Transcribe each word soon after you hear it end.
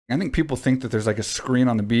I think people think that there's like a screen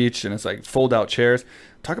on the beach and it's like fold out chairs.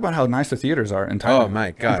 Talk about how nice the theaters are in Thailand. Oh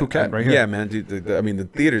my God. In Phuket, right here. Yeah, man, dude. I mean, the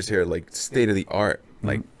theaters here are like state of the art,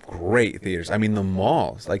 like great theaters. I mean, the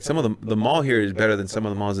malls, like some of the mall here is better than some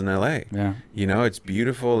of the malls in LA. Yeah. You know, it's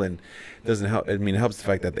beautiful and doesn't help. I mean, it helps the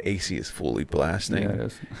fact that the AC is fully blasting. Yeah, it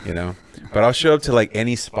is. You know, but I'll show up to like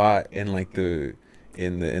any spot in like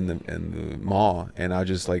in the mall, and I'll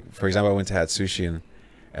just like, for example, I went to have sushi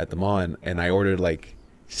at the mall, and I ordered like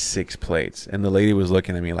 6 plates, and the lady was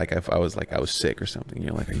looking at me like I was sick or something.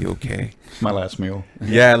 You're like, are you okay? My last meal.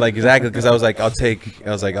 Yeah, like exactly, because I was like, I'll take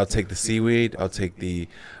the seaweed, I'll take the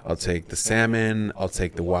salmon, I'll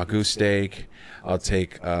take the wagyu steak, I'll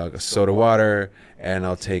take a soda water, and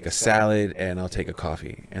I'll take a salad, and I'll take a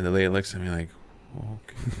coffee. And the lady looks at me like,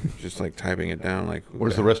 okay. Just like typing it down, like,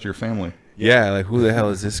 Where's the rest of your family? Yeah, like, who the hell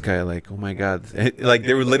is this guy? Like, oh my God. Like,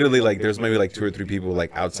 they were literally like, there's maybe like 2 or 3 people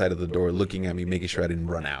like outside of the door looking at me, making sure I didn't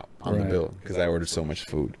run out on the bill because I ordered so much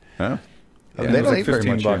food. Huh? Yeah, They like like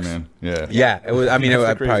 $15, $15, man. Yeah. Yeah, it was. I mean, That's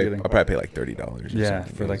I the crazy thing. probably pay like $30. Yeah,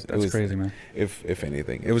 something. for like that's crazy, man. If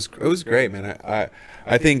anything, it was great, man.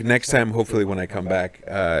 I think next time, hopefully, when I come back,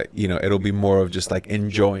 you know, it'll be more of just like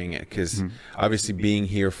enjoying it, because obviously being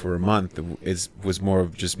here for a month was more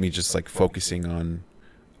of just me just like focusing on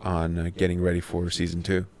getting ready for season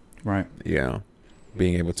 2. Right. You know,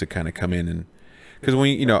 being able to kind of come in and because when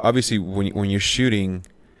you know, obviously when you're shooting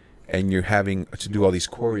and you're having to do all these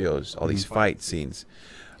choreos, all these fight scenes,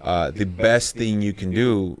 the best thing you can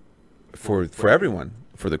do for everyone,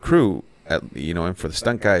 for the crew, you know, and for the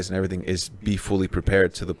stunt guys and everything, is be fully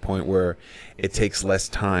prepared to the point where it takes less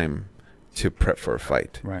time to prep for a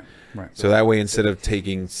fight. Right. Right. So that way, instead of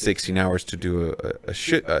taking 16 hours to do a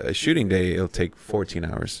shooting day, it'll take 14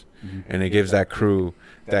 hours, and it gives that crew,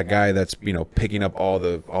 that guy that's, you know, picking up all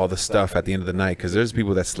the stuff at the end of the night, because there's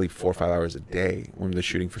people that sleep 4 or 5 hours a day when they're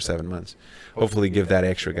shooting for 7 months. Hopefully, give that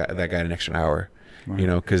guy an extra hour, you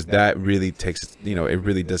know, because that really takes, you know, it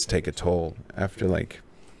really does take a toll after, like,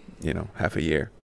 you know, half a year.